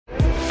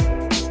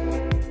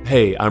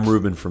Hey, I'm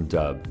Ruben from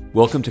Dub.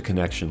 Welcome to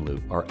Connection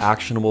Loop, our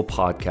actionable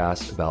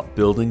podcast about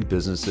building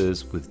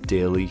businesses with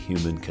daily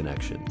human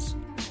connections.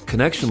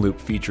 Connection Loop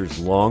features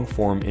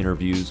long-form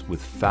interviews with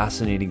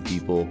fascinating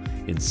people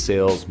in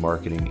sales,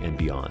 marketing, and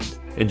beyond.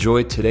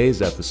 Enjoy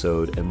today's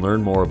episode and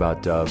learn more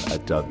about Dub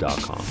at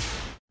dub.com.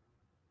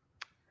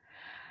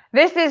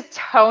 This is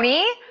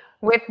Tony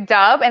with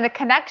Dub and the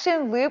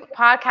Connection Loop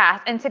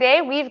podcast. And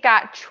today we've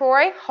got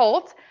Troy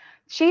Holt,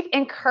 Chief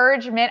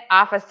Encouragement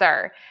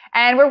Officer.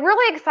 And we're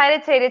really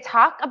excited today to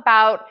talk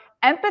about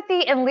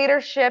empathy and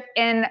leadership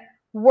in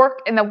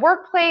the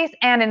workplace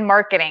and in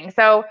marketing.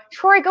 So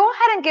Troy, go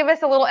ahead and give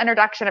us a little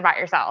introduction about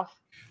yourself.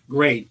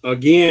 Great.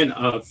 Again,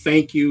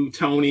 thank you,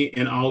 Tony,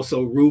 and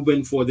also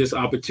Ruben for this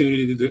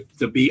opportunity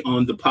to be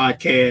on the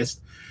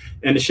podcast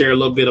and to share a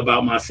little bit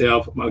about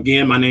myself.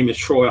 Again, my name is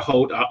Troy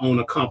Holt. I own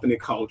a company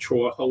called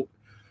Troy Holt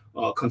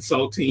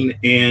Consulting.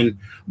 And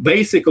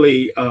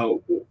basically,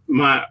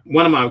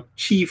 one of my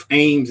chief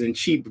aims and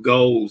chief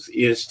goals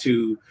is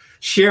to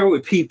share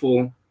with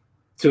people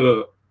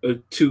to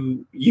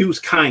use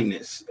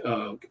kindness.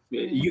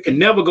 You can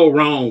never go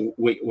wrong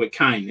with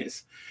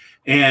kindness.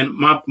 And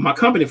my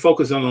company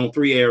focuses on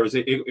three areas.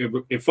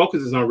 It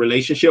focuses on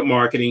relationship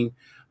marketing,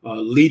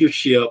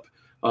 leadership,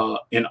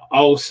 and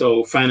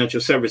also financial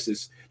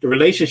services. The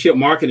relationship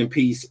marketing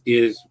piece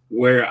is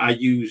where I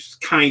use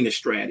kindness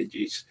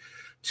strategies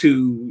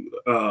to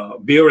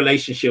build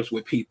relationships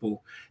with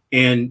people.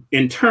 And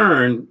in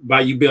turn,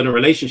 by you building a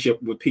relationship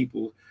with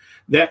people,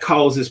 that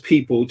causes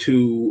people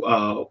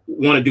to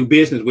want to do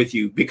business with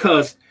you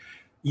because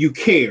you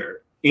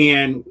care.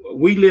 And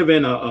we live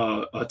in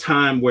a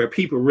time where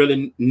people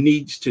really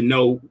needs to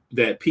know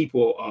that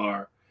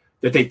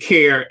that they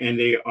care and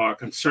they are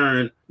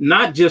concerned,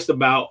 not just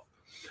about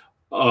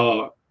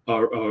a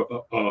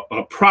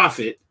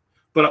profit,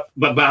 but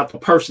about the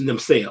person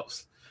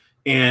themselves.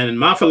 And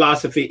my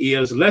philosophy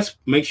is let's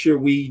make sure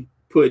we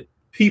put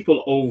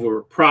people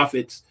over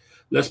profits.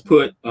 Let's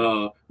put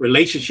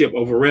relationship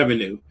over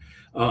revenue.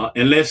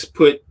 And let's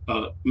put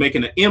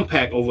making an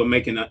impact over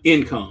making an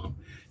income.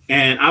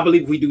 And I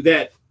believe we do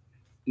that,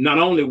 not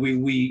only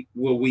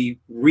will we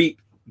reap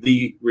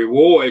the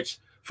rewards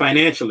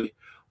financially,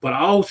 but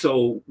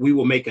also we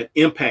will make an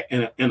impact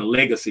and a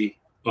legacy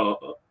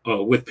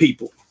with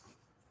people.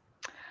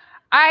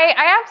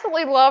 I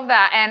absolutely love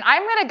that. And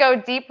I'm going to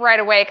go deep right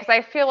away because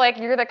I feel like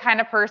you're the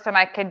kind of person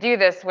I could do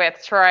this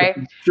with, Troy.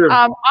 Sure.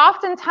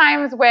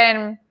 Oftentimes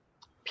when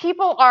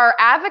people are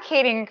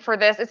advocating for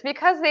this, it's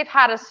because they've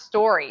had a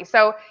story.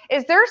 So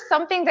is there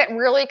something that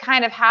really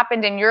kind of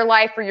happened in your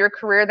life or your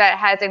career that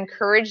has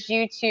encouraged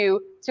you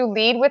to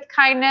lead with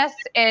kindness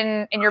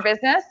in your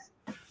business?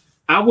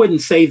 I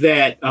wouldn't say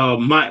that.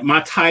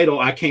 My title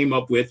I came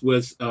up with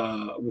was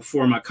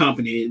for my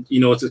company. You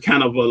know, it's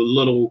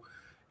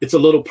a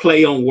little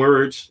play on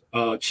words,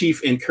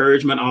 Chief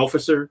Encouragement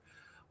Officer.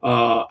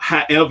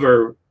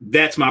 However,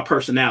 that's my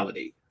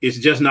personality. It's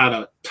just not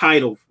a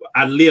title.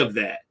 I live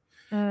that.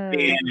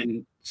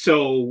 And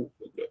so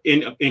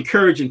in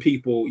encouraging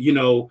people, you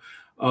know,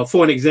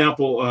 for an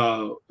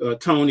example,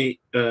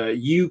 Tony,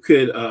 you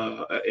could,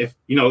 if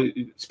you know,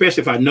 especially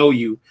if I know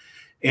you,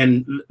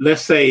 and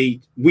let's say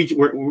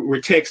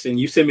we're texting,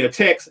 you send me a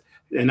text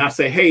and I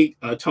say, hey,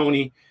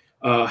 Tony,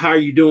 how are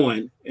you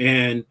doing?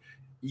 And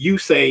you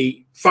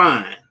say,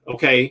 fine.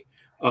 Okay.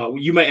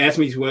 You may ask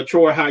me, well,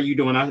 Troy, how are you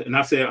doing? And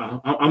I say,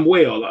 I'm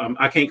well.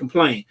 I can't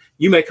complain.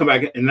 You may come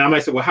back and I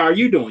might say, well, how are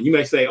you doing? You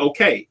may say,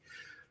 okay.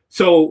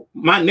 So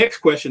my next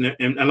question,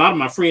 and a lot of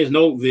my friends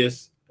know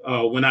this,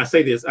 when I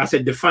say this, I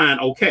said, define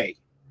okay.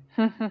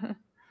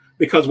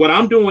 Because what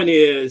I'm doing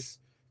is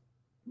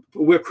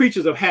we're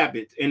creatures of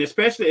habit. And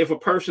especially if a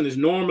person is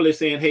normally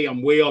saying, hey,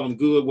 I'm well, I'm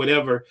good,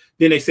 whatever,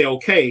 then they say,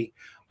 okay,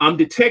 I'm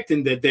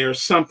detecting that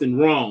there's something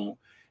wrong.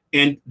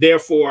 And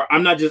therefore,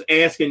 I'm not just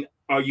asking,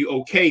 are you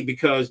okay?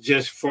 Because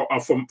just for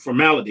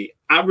formality,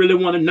 I really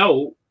want to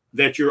know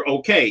that you're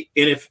okay.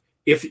 And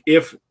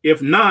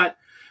if not,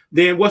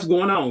 then what's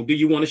going on? Do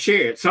you want to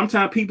share it?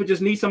 Sometimes people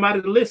just need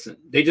somebody to listen.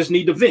 They just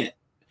need to vent.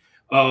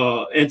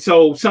 And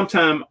so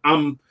sometimes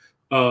I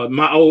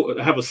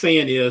have a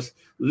saying is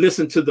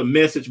listen to the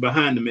message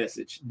behind the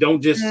message.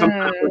 Don't just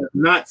sometimes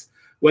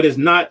what is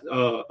not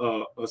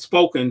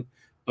spoken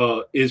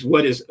is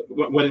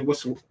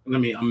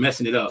I'm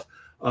messing it up.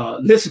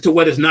 Listen to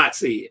what is not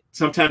said.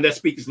 Sometimes that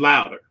speaks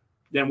louder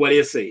than what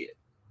is said.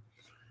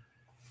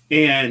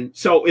 And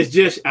so it's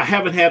just, I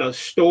haven't had a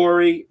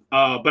story,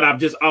 but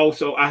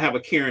I have a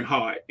caring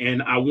heart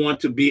and I want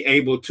to be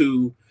able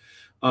to,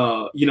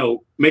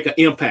 make an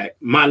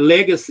impact. My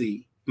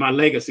legacy,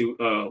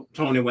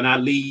 Tony, when I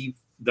leave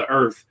the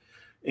earth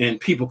and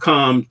people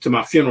come to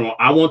my funeral,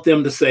 I want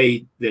them to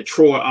say that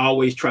Troy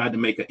always tried to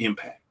make an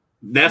impact.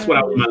 That's what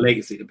I want my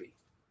legacy to be.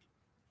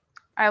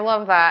 I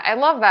love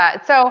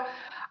that. So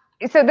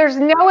there's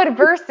no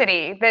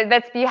adversity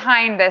that's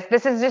behind this.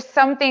 This is just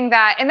something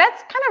and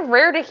that's kind of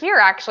rare to hear,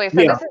 actually.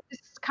 So yeah. This is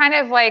just kind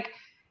of like,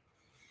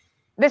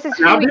 this is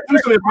who we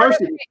are.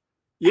 Adversity.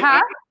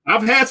 Yeah,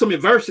 I've had some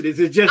adversities.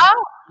 It's just,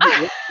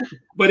 Oh.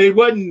 but it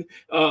wasn't.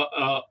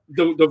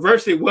 The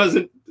adversity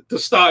wasn't to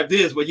start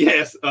this. But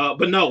yes,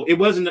 but no, it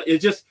wasn't.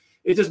 It's just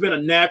been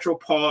a natural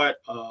part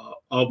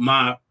of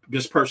my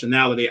just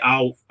personality.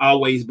 I'll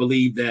always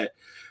believe that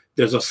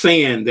there's a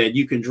saying that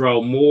you can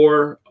draw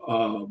more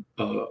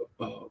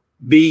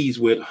bees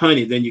with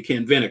honey than you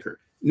can vinegar.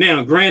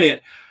 Now,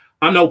 granted,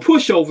 I'm no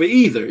pushover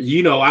either.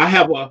 You know, I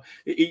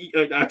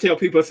tell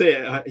people, I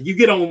say, you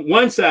get on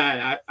one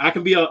side, I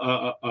can be a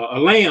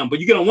lamb, but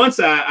you get on one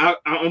side,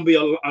 I'm gonna be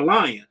a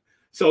lion.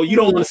 So you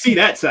don't want to see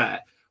that side.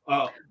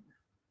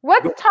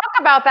 Let's talk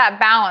about that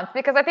balance,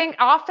 because I think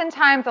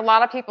oftentimes a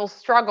lot of people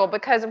struggle,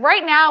 because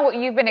right now what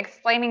you've been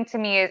explaining to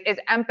me is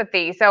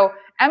empathy. So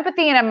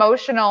empathy and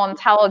emotional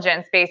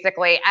intelligence,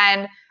 basically.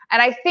 And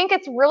I think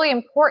it's really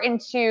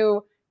important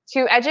to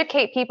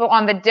educate people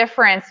on the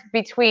difference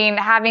between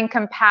having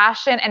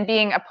compassion and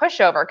being a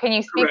pushover. Can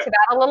you speak to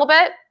that a little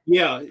bit?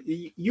 Yeah,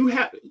 you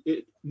have.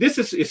 This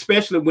is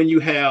especially when you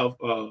have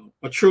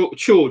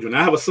children.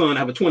 I have a son. I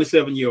have a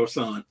 27-year-old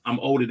son. I'm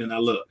older than I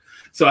look.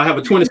 So I have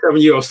a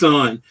 27-year-old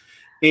son,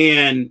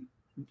 and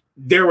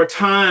there were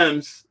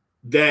times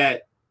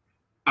that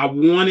I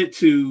wanted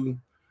to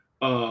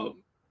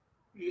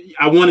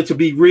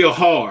be real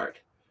hard,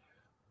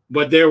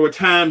 but there were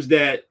times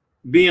that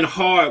being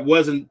hard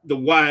wasn't the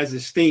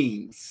wisest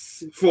thing.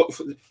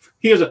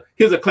 Here's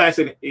a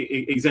classic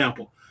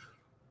example.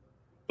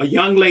 A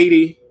young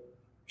lady,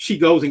 she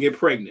goes and get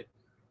pregnant.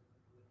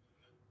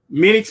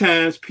 Many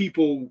times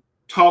people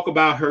talk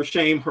about her,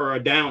 shame her, or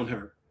down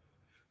her.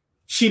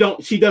 She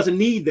doesn't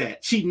need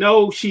that. She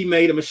knows she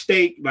made a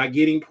mistake by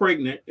getting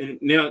pregnant, and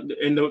now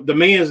the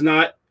man's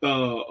not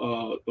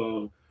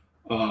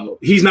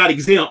he's not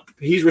exempt.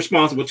 He's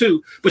responsible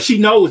too, but she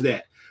knows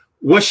that.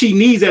 What she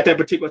needs at that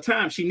particular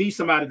time, she needs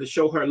somebody to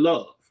show her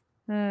love,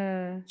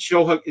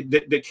 show her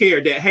the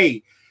care that,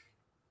 hey,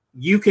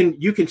 you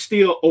can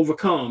still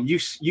overcome.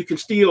 You can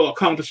still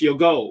accomplish your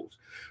goals.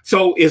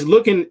 So it's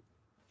looking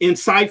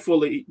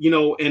insightfully,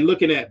 and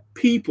looking at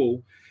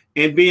people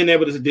and being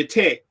able to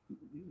detect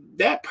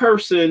that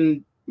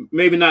person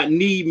maybe not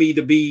need me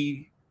to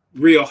be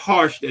real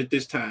harsh at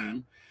this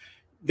time.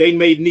 They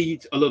may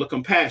need a little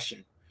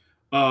compassion.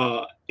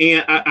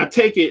 And I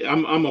take it,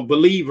 I'm a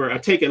believer. I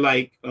take it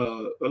like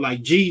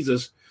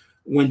Jesus,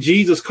 when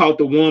Jesus caught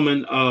the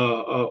woman,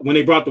 when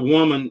they brought the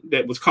woman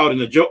that was caught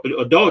in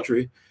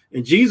adultery,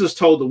 and Jesus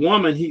told the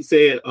woman, he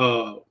said,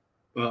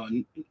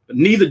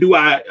 neither do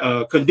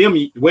I condemn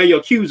you, where your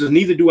accusers,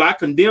 neither do I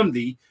condemn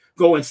thee,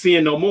 go and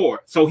sin no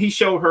more. So he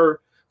showed her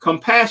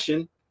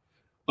compassion,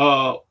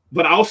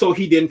 but also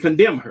he didn't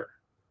condemn her.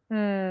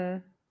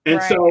 And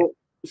right.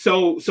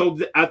 So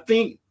I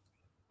think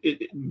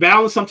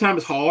balance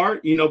sometimes is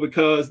hard,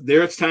 because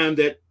there's time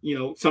that,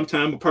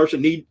 sometimes a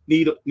person need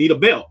a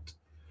belt.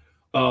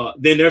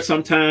 Then there's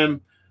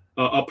sometimes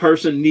a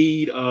person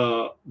need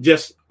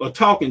just a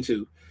talking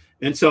to.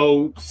 And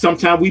so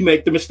sometimes we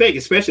make the mistake,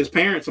 especially as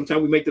parents,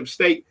 sometimes we make the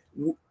mistake.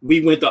 We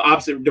went the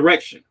opposite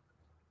direction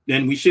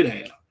than we should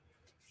have.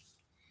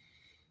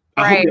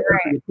 I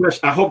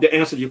hope that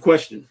answered your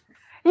question.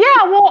 Yeah,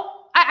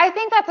 well, I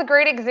think that's a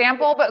great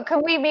example, but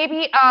can we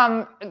maybe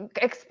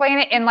explain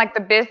it in like the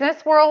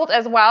business world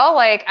as well?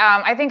 Like,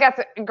 I think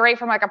that's great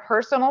from like a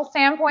personal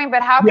standpoint,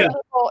 but how can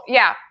people,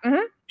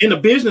 In the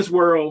business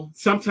world,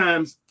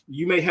 sometimes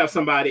you may have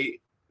somebody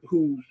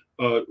who's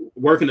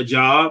working a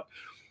job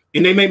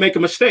and they may make a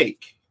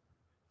mistake,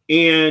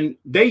 and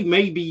they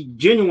may be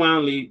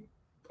genuinely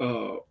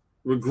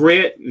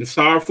regret and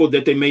sorrowful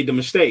that they made the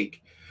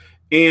mistake.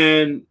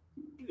 And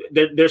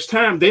there's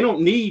time they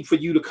don't need for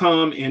you to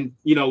come and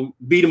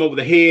beat them over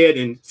the head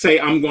and say,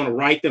 I'm going to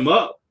write them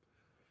up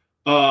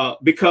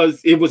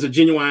because it was a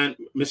genuine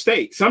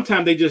mistake.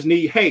 Sometimes they just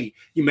need, hey,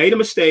 you made a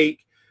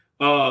mistake.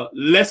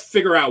 Let's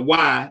figure out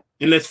why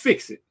and let's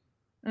fix it.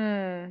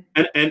 And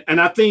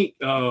I think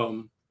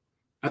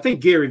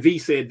Gary Vee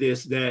said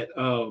this, that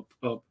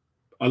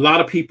a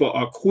lot of people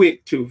are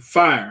quick to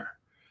fire.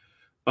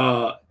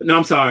 Simon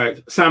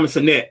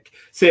Sinek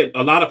said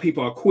a lot of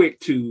people are quick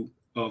to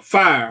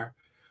fire.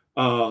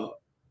 And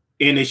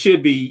it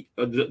should be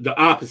the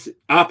opposite.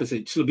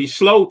 It should be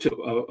slow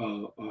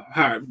to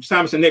hire.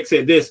 Simon Sinek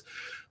said this,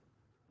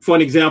 for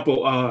an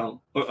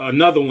example,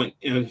 another one,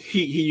 and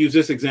he used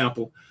this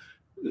example.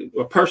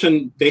 A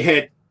person, they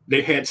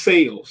had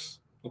sales,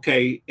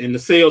 okay, and the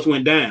sales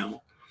went down.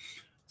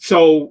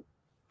 So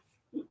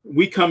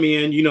we come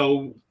in,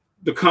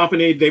 the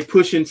company, they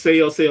pushing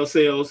sales. If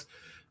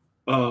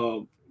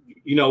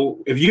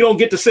you don't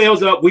get the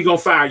sales up, we're gonna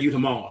fire you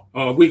tomorrow,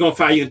 or we're gonna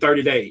fire you in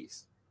 30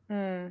 days.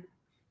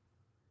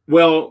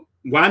 Well,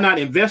 why not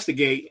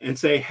investigate and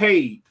say,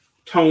 hey,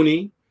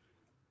 Tony,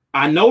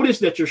 I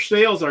noticed that your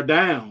sales are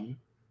down.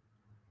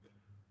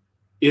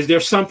 Is there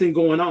something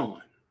going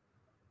on?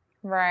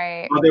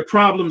 Right. Are there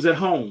problems at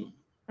home?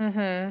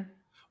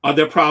 Are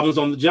there problems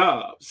on the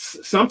job?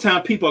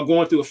 Sometimes people are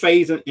going through a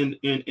phase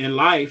in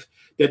life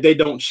that they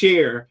don't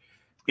share,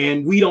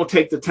 and we don't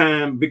take the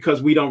time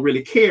because we don't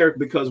really care,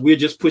 because we're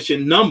just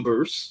pushing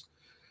numbers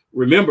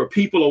remember,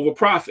 people over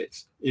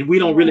profits, and we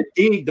don't really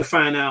dig to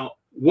find out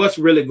what's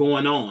really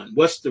going on.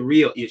 What's the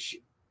real issue?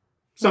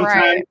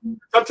 Sometimes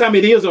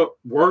it is a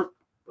work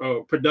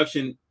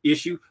production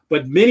issue,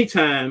 but many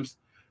times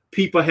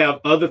people have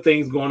other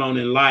things going on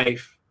in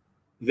life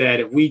that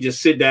if we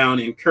just sit down,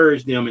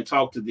 encourage them, and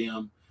talk to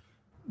them,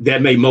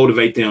 that may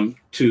motivate them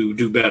to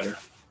do better.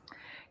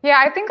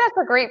 Yeah, I think that's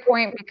a great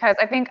point, because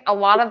I think a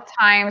lot of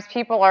times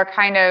people are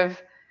kind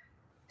of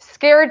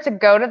scared to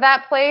go to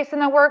that place in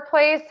the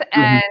workplace.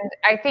 And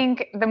I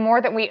think the more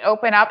that we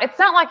open up, it's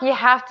not like you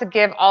have to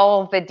give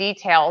all of the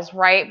details,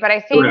 right? But I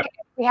think if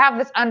we have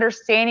this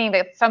understanding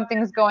that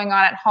something's going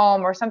on at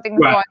home or something's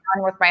going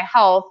on with my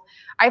health,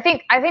 I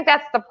think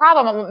that's the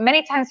problem.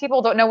 Many times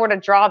people don't know where to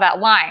draw that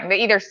line. They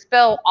either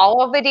spill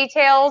all of the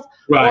details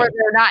or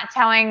they're not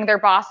telling their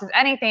bosses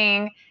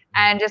anything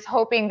and just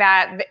hoping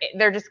that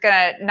they're just going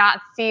to not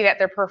see that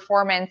their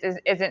performance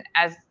isn't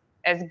as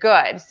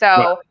good.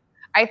 So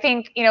I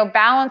think,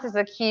 balance is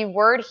a key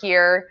word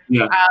here,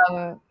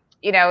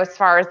 as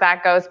far as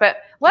that goes. But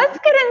let's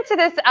get into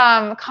this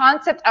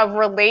concept of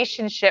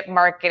relationship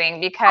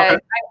marketing, because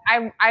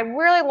I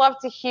really love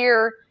to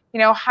hear,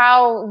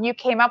 how you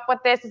came up with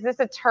this. Is this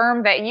a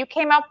term that you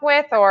came up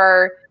with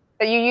or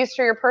that you use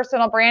for your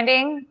personal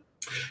branding?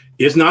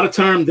 It's not a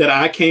term that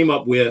I came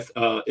up with.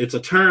 It's a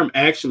term,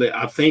 actually,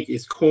 I think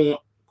it's coined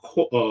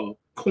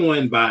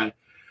by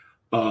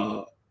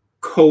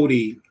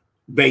Cody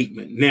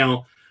Bateman.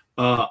 Now,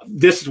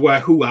 this is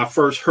who I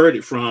first heard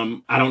it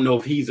from. I don't know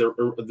if he's the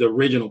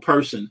original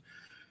person.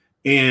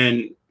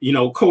 And,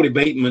 Cody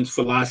Bateman's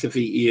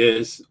philosophy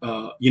is,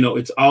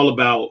 it's all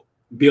about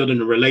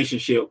building a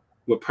relationship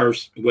with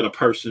a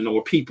person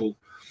or people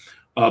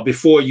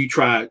before you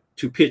try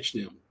to pitch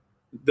them.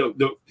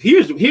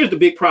 Here's the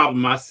big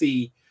problem I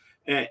see,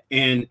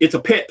 and it's a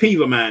pet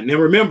peeve of mine. Now,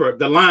 remember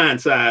the line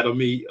side of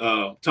me,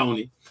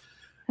 Tony,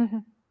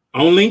 on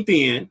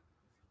LinkedIn,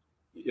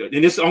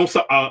 and it's on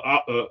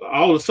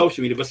all the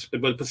social media,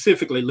 but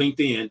specifically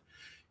LinkedIn,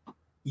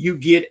 you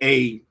get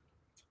a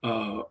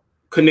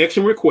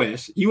connection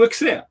request, you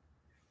accept.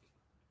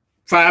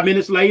 5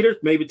 minutes later,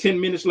 maybe 10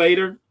 minutes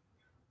later,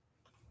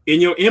 in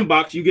your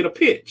inbox, you get a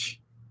pitch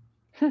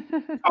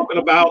talking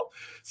about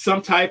some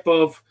type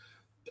of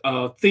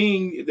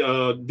thing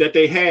that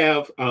they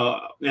have.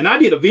 And I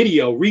did a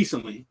video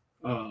recently,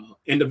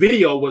 and the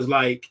video was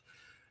like,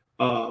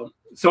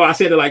 so I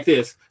said it like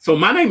this. So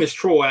my name is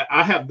Troy.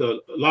 I have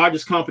the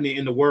largest company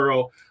in the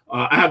world.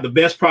 I have the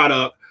best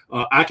product.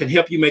 I can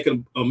help you make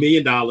 $1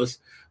 million.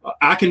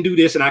 I can do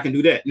this and I can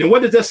do that. Now,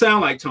 what does that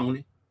sound like,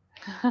 Tony?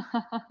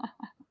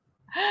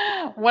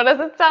 What does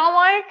it sound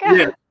like?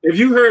 Yeah, if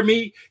you heard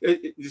me,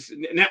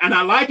 and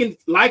I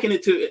liken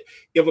it to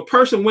if a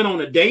person went on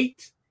a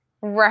date,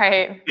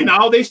 right, and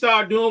all they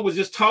started doing was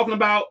just talking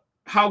about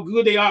how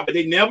good they are, but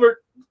they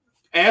never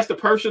asked the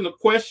person the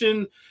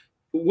question: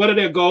 what are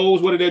their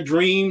goals? What are their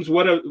dreams?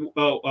 What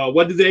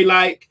do they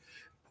like?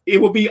 It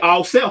will be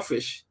all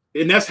selfish,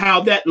 and that's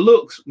how that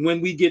looks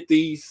when we get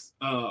these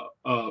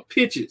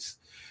pitches.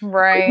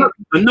 Right.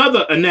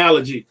 Another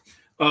analogy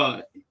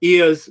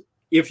is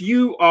if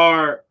you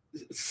are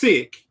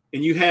sick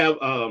and you have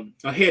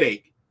a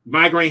headache,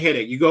 migraine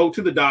headache, you go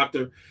to the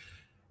doctor,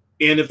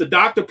 and if the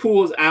doctor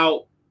pulls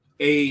out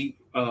his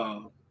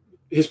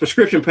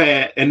prescription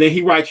pad and then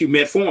he writes you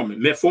metformin.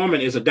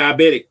 Metformin is a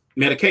diabetic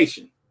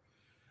medication.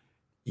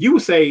 You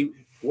would say,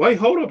 "Wait,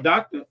 hold up,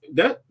 doctor.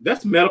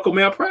 That's medical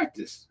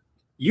malpractice.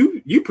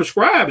 You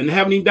prescribe and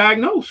haven't even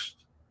diagnosed."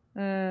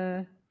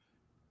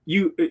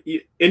 You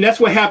and that's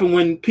what happened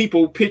when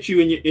people pitch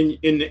you in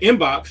the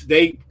inbox.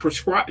 They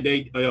prescribe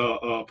a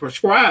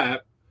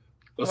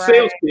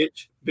sales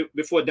pitch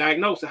before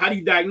diagnosis. How do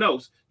you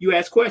diagnose? You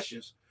ask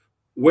questions.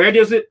 Where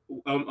does it,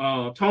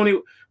 Tony?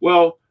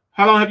 Well,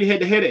 how long have you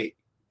had the headache?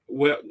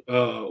 Well,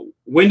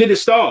 when did it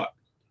start?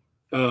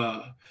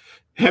 What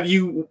have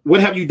you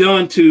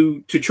done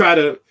to try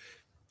to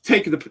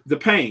take the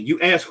pain? You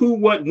ask who,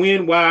 what,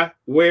 when, why,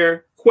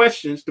 where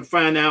questions to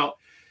find out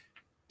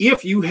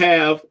if you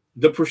have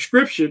the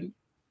prescription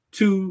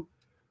to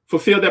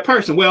fulfill that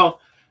person.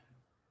 Well,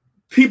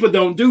 people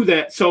don't do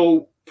that.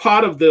 So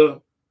part of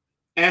the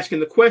asking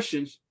the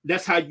questions,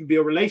 that's how you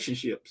build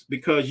relationships,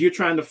 because you're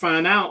trying to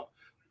find out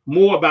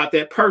more about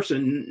that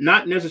person,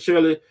 not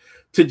necessarily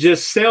to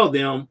just sell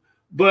them,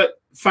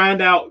 but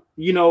find out,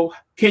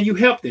 can you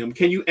help them?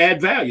 Can you add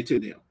value to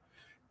them?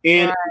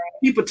 And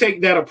people take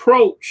that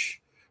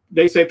approach.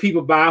 They say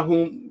people buy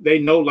whom they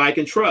know, like,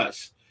 and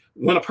trust.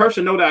 When a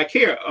person know that I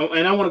care,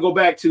 and I want to go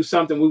back to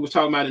something we were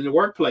talking about in the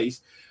workplace,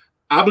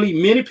 I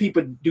believe many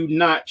people do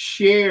not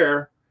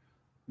share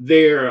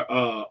their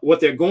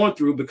what they're going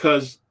through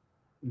because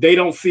they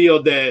don't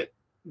feel that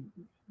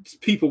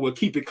people will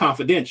keep it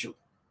confidential.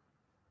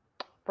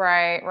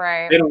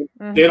 Right.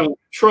 They don't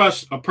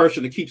trust a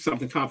person to keep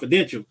something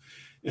confidential.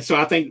 And so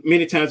I think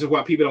many times it's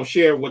why people don't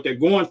share what they're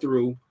going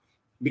through,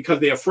 because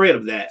they're afraid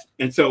of that.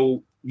 And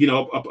so,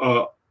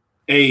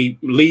 a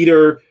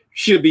leader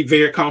should be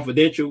very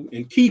confidential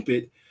and keep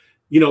it.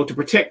 to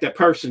protect that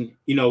person,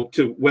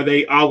 to where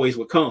they always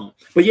would come.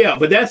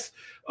 But that's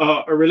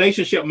a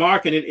relationship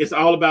marketing. It's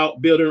all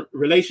about building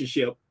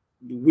relationship.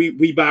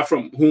 We buy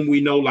from whom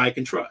we know, like,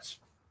 and trust.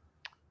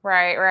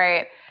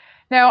 Right.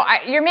 No,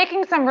 you're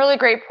making some really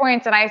great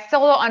points, and I still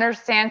don't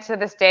understand to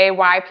this day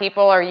why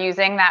people are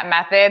using that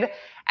method.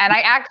 And I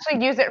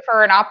actually use it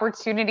for an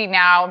opportunity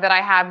now that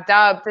I have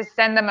Dub to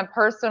send them a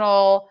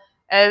personal,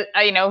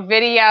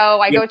 video.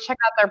 I go check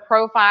out their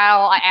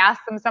profile. I ask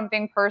them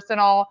something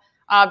personal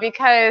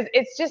because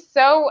it's just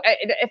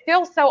it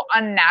feels so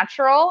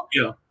unnatural.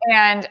 Yeah.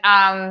 And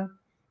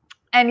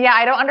yeah,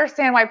 I don't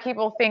understand why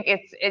people think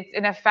it's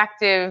an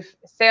effective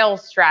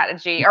sales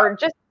strategy or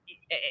just,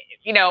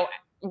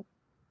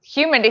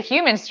 human to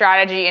human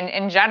strategy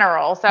in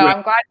general. So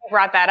I'm glad you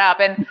brought that up.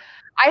 And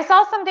I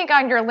saw something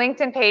on your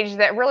LinkedIn page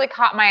that really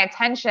caught my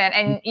attention.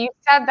 And you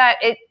said that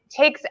it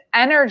takes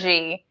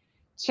energy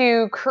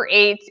to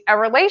create a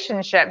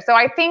relationship. So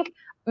I think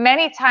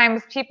many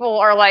times people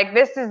are like,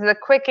 this is the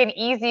quick and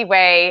easy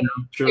way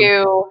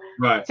to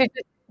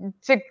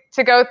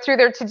go through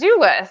their to-do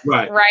list,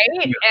 right?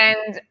 Yeah.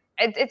 And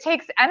it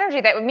takes energy.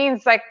 That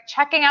means like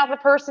checking out the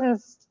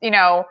person's,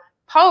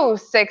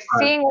 posts, like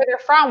seeing where they're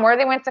from, where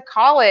they went to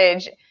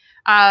college.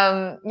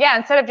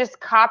 Instead of just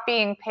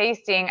copying,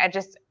 pasting a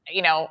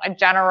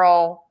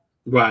general.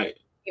 Right.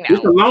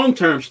 It's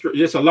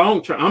a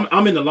long-term.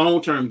 I'm in the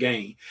long-term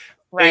game.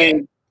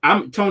 Right.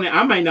 And Tony,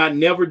 I might not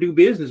never do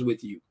business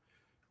with you.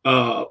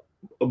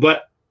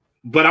 But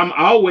I'm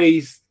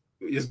always,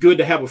 it's good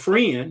to have a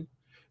friend.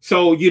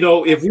 So,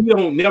 if we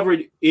don't never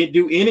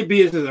do any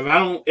business, if I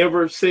don't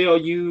ever sell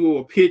you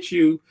or pitch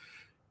you,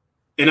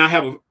 and I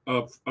have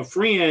a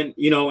friend,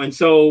 and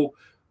so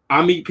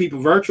I meet people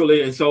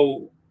virtually. And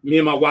so me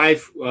and my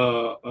wife,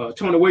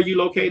 Tony, where are you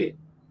located?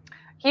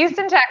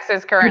 Houston,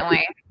 Texas,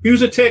 currently.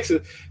 Houston,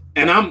 Texas.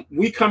 And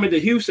we come into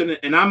Houston,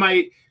 and I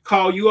might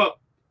call you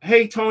up.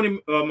 Hey, Tony,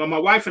 my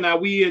wife and I,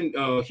 we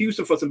in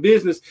Houston for some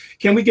business.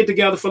 Can we get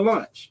together for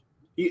lunch?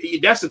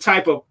 That's the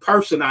type of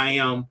person I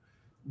am,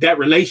 that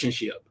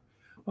relationship.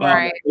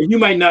 Right. You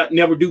might not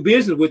never do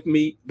business with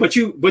me, but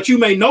you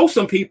may know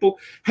some people.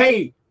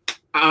 Hey,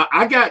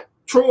 I got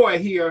Troy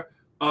here.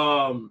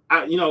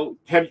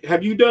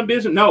 Have you done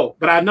business? No,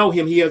 but I know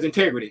him. He has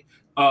integrity.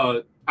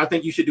 I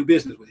think you should do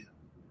business with him.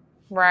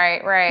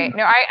 Right.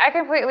 No, I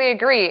completely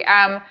agree.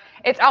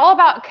 It's all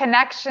about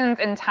connections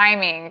and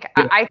timing.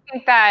 Yeah. I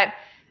think that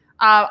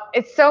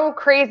it's so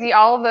crazy,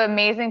 all of the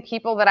amazing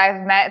people that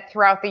I've met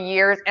throughout the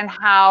years and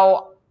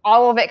how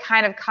all of it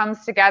kind of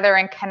comes together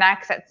and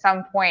connects at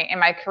some point in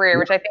my career,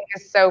 which I think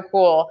is so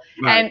cool.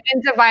 Right.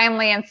 And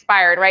divinely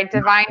inspired, right?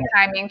 Divine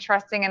timing,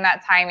 trusting in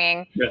that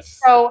timing. Yes.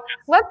 So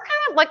let's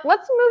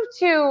move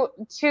to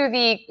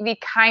the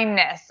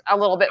kindness a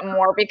little bit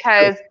more,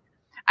 because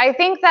I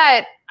think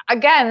that,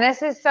 again,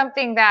 this is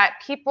something that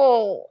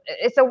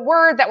it's a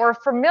word that we're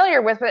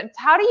familiar with, but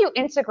how do you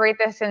integrate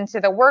this into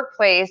the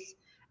workplace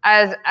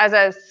as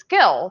a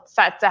skill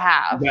set to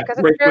have? Because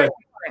it's very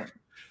important.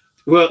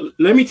 Well,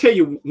 let me tell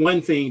you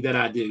one thing that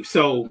I do.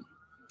 So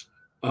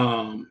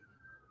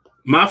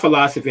my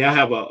philosophy, I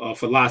have a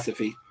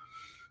philosophy,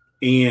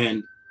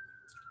 and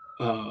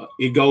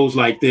it goes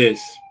like this.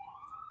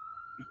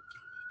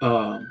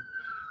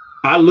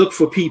 I look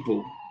for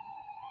people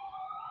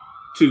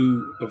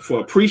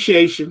for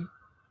appreciation,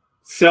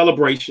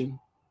 celebration,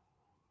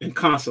 and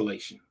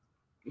consolation.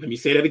 Let me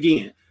say that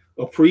again.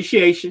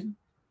 Appreciation,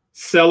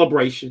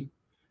 celebration,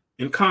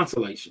 and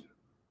consolation.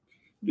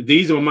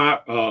 These are my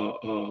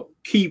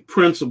key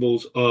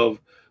principles of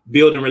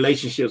building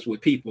relationships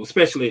with people,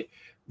 especially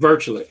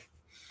virtually.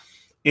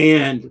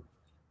 And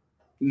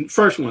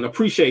first one,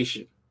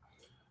 appreciation.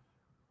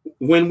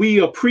 When we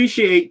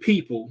appreciate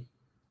people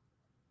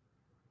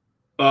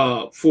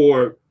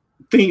for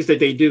things that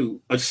they do,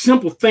 a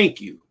simple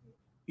thank you,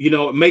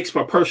 it makes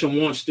a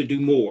person wants to do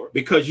more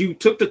because you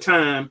took the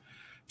time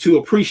to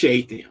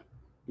appreciate them.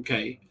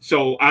 Okay.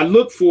 So I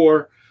look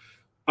for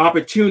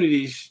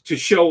opportunities to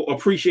show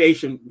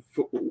appreciation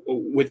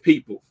with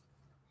people.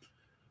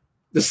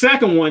 The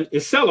second one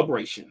is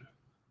celebration.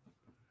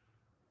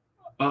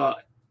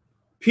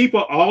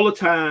 People all the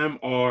time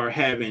are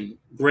having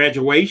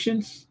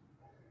graduations,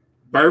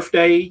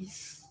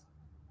 birthdays,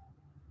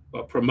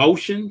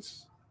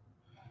 promotions.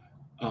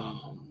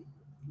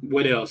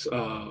 What else?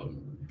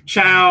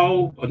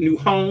 Child, a new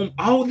home.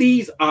 All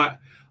these are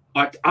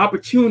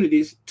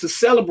opportunities to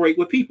celebrate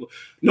with people.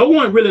 No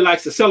one really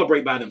likes to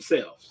celebrate by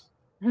themselves.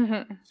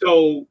 Mm-hmm.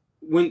 So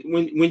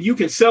when you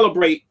can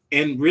celebrate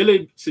and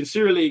really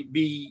sincerely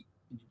be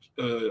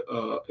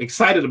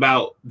excited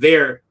about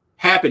their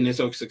happiness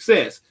or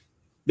success,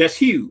 that's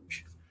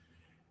huge.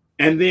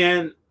 And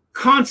then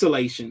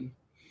consolation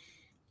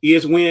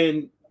is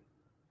when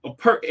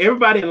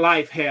everybody in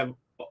life have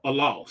a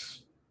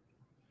loss.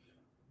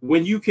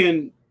 When you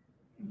can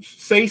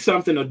say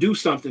something or do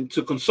something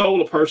to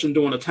console a person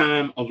during a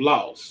time of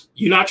loss.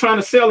 You're not trying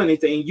to sell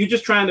anything. You're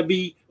just trying to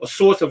be a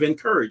source of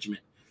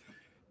encouragement.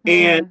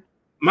 And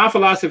my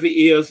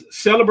philosophy is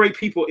celebrate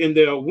people in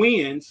their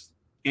wins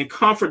and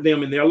comfort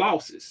them in their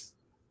losses.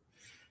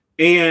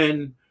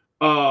 And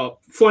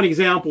for an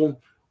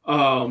example,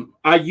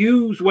 I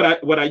use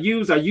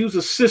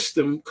a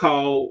system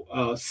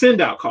called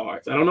Send Out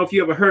Cards. I don't know if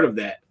you ever heard of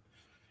that.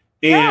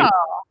 And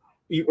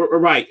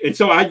right. And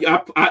so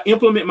I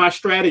implement my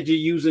strategy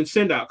using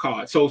Send Out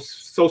Cards. So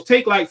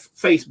take like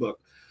Facebook.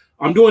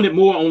 I'm doing it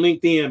more on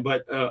LinkedIn,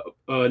 but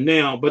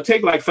now, but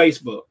take like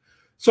Facebook.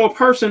 So a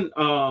person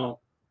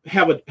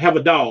have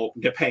a dog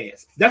that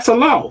passed. That's a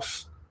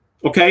loss.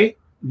 Okay.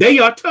 They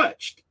are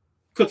touched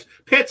because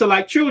pets are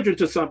like children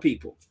to some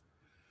people.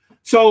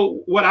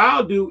 So what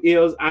I'll do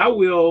is I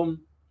will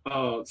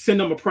send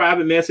them a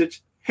private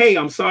message. Hey,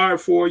 I'm sorry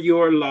for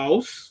your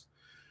loss.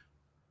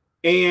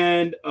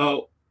 And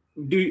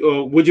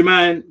would you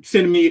mind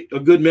sending me a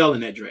good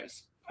mailing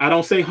address? I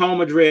don't say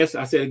home address.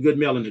 I say a good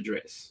mailing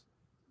address.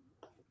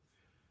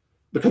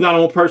 Because I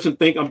don't want a person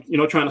think I'm,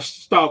 trying to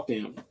stalk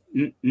them.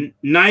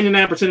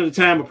 99% of the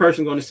time, a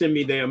person going to send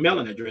me their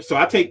mailing address. So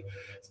I take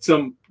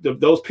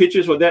those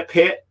pictures of that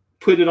pet,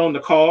 put it on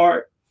the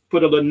card,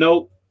 put a little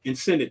note, and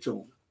send it to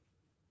them.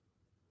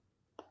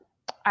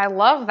 I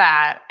love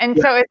that. And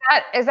so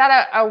is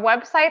that a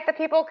website that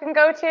people can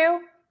go to?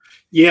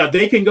 Yeah,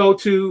 they can go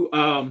to.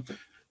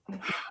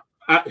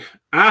 I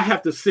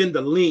have to send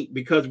the link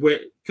because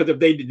if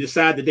they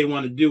decide that they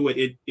want to do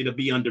it, it'll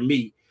be under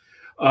me.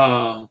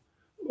 I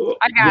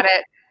got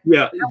it.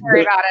 Yeah. Don't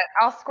worry about it.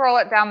 I'll scroll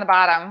it down the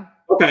bottom.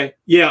 Okay.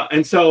 Yeah.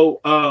 And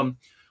so, but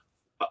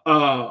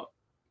I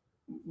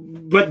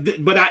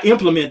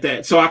implement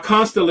that. So I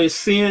constantly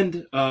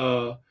send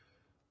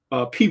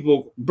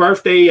people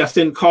birthday. I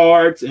send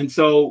cards, and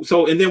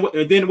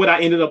then what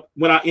I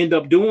end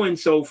up doing.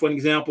 So, for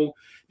example,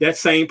 that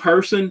same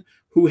person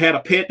who had a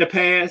pet to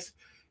pass,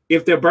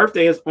 if their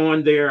birthday is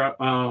on their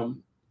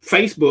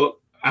Facebook,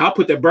 I'll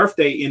put their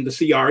birthday in the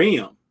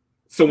CRM.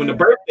 So when the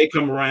birthday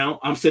come around,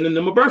 I'm sending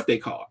them a birthday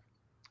card.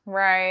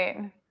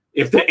 Right.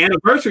 If the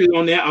anniversary is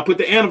on there, I'll put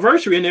the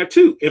anniversary in there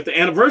too. If the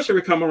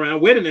anniversary come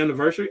around, wedding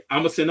anniversary,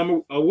 I'm gonna send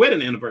them a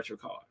wedding anniversary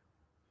card.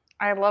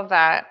 I love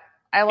that.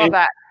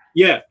 That.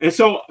 Yeah, and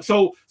so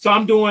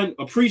I'm doing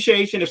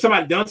appreciation. If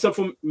somebody done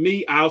something for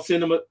me, I'll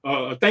send them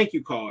a thank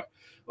you card,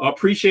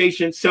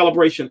 appreciation,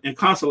 celebration, and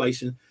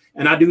consolation.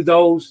 And I do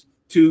those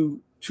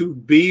to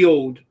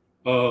build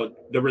the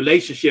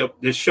relationship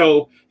to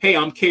show, hey,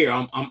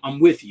 I'm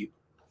with you.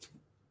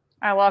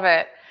 I love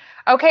it.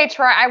 Okay,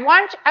 Troy, I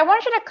want you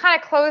to kind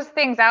of close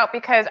things out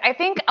because I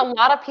think a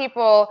lot of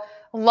people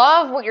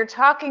love what you're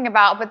talking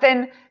about, but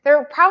then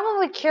they're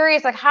probably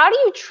curious, like, how do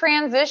you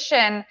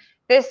transition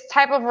this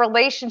type of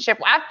relationship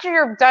after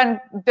you're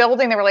done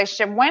building the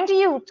relationship? When do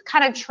you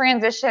kind of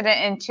transition it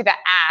into the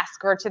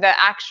ask or to the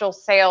actual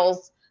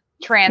sales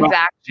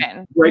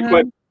transaction? Great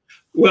question.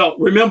 Well,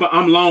 remember,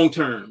 I'm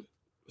long-term.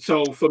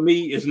 So for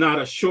me, it's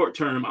not a short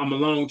term, I'm a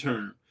long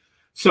term.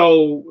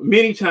 So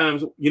many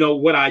times,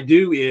 what I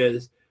do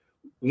is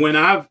when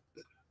I've,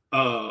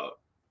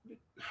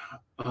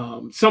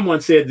 someone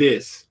said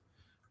this,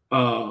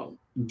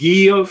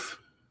 give,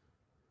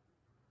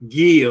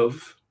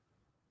 and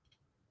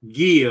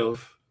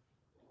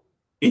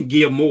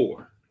give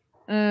more.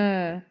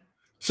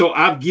 So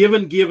I've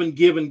given.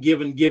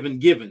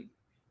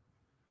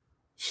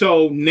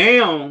 So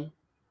now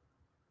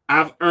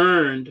I've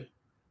earned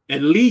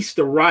at least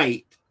the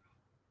right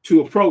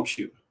to approach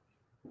you.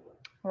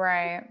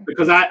 Right.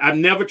 Because I've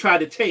never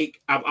tried to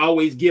take, I've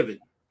always given.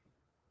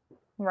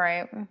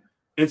 Right.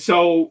 And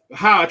so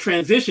how I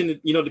transition,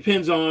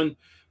 depends on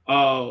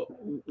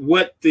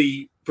what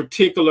the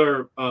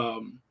particular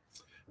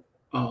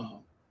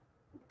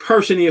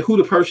person is, who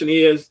the person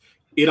is.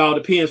 It all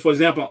depends. For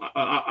example,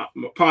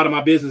 part of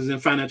my business is in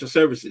financial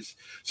services.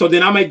 So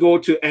then I may go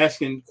to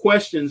asking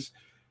questions.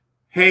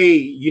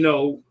 Hey,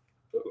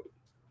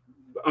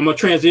 I'm going to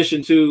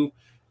transition to,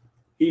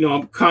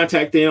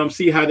 contact them,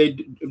 see how they're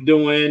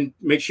doing,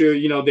 make sure,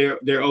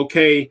 they're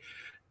okay.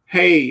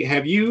 Hey,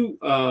 have you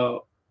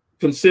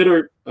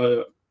considered,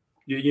 are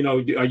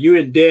you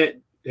in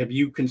debt? Have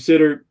you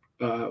considered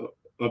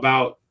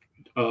about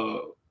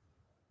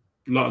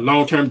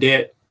long-term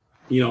debt?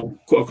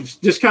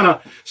 Just kind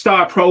of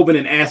start probing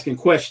and asking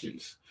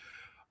questions.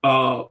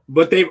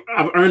 But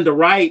I've earned the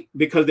right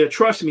because they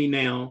trust me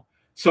now.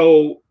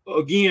 So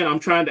again, I'm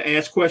trying to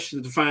ask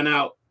questions to find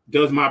out,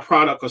 does my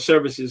product or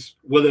services,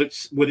 would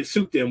it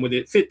suit them? Would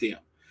it fit them?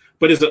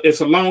 But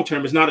it's a long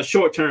term. It's not a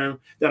short term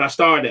that I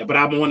started at, but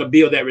I want to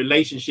build that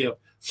relationship.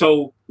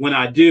 So when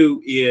I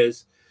do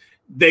is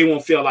they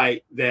won't feel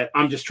like that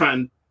I'm just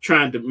trying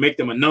to make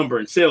them a number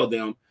and sell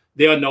them.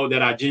 They'll know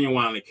that I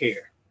genuinely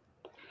care.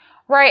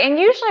 Right. And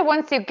usually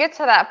once you get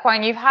to that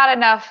point, you've had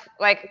enough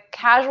like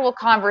casual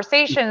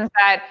conversations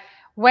that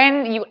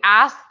when you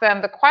ask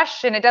them the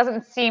question, it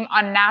doesn't seem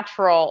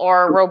unnatural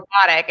or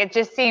robotic. It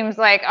just seems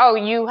like, oh,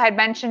 you had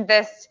mentioned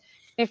this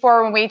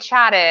before when we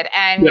chatted,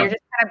 and you're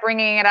just kind of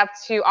bringing it up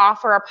to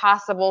offer a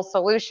possible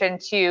solution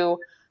to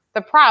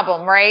the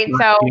problem, right?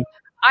 So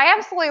I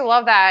absolutely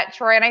love that,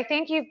 Troy. And I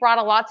think you've brought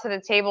a lot to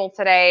the table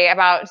today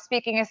about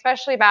speaking,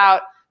 especially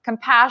about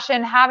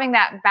compassion, having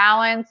that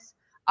balance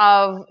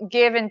of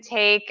give and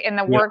take in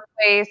the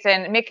workplace,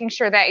 and making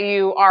sure that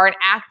you are an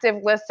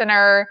active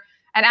listener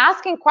and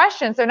asking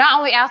questions. So not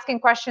only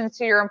asking questions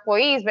to your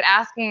employees, but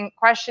asking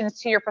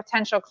questions to your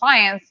potential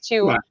clients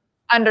to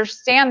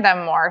understand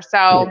them more.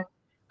 So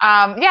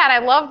and I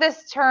love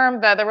this term,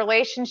 the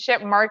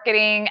relationship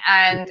marketing,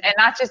 and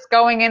not just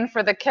going in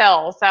for the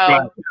kill.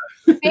 So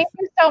thank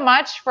you so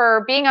much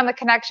for being on the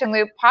Connection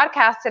Loop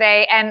podcast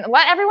today, and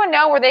let everyone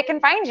know where they can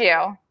find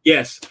you.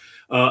 Yes.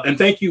 And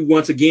thank you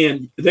once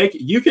again.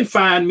 You can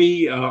find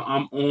me.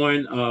 I'm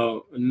on a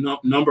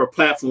number of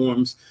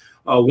platforms.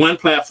 One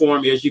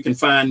platform is you can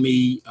find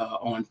me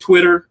on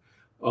Twitter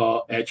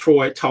at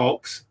Troy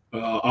Talks.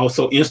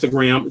 Also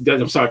Instagram.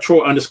 I'm sorry,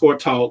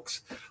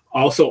 Troy_Talks.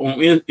 Also on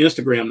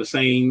Instagram, the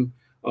same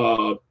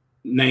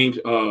name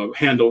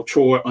handle,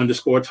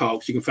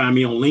 Troy_Talks. You can find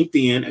me on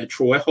LinkedIn at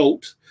Troy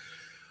Holt.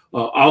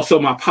 Also,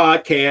 my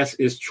podcast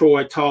is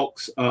Troy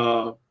Talks.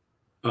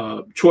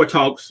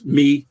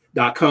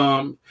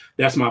 TroyTalksMe.com.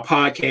 That's my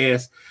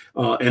podcast,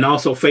 and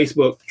also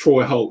Facebook,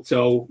 Troy Holt.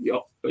 So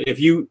if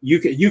you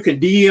can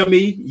DM me,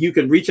 you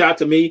can reach out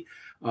to me.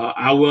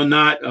 I will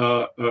not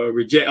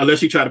reject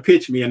unless you try to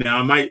pitch me, and now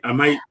I might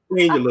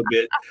change a little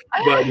bit.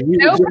 But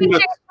no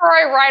pitching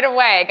Troy right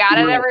away. Got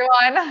it,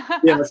 everyone.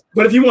 Yes,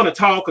 but if you want to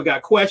talk or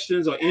got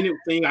questions or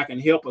anything I can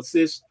help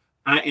assist,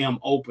 I am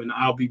open.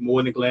 I'll be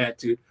more than glad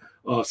to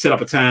set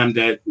up a time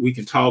that we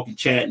can talk and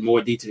chat in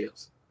more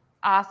details.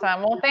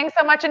 Awesome. Well, thanks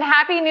so much, and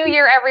Happy New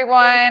Year,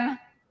 everyone.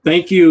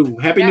 Thank you.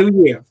 Happy New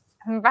Year.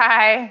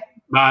 Bye.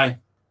 Bye.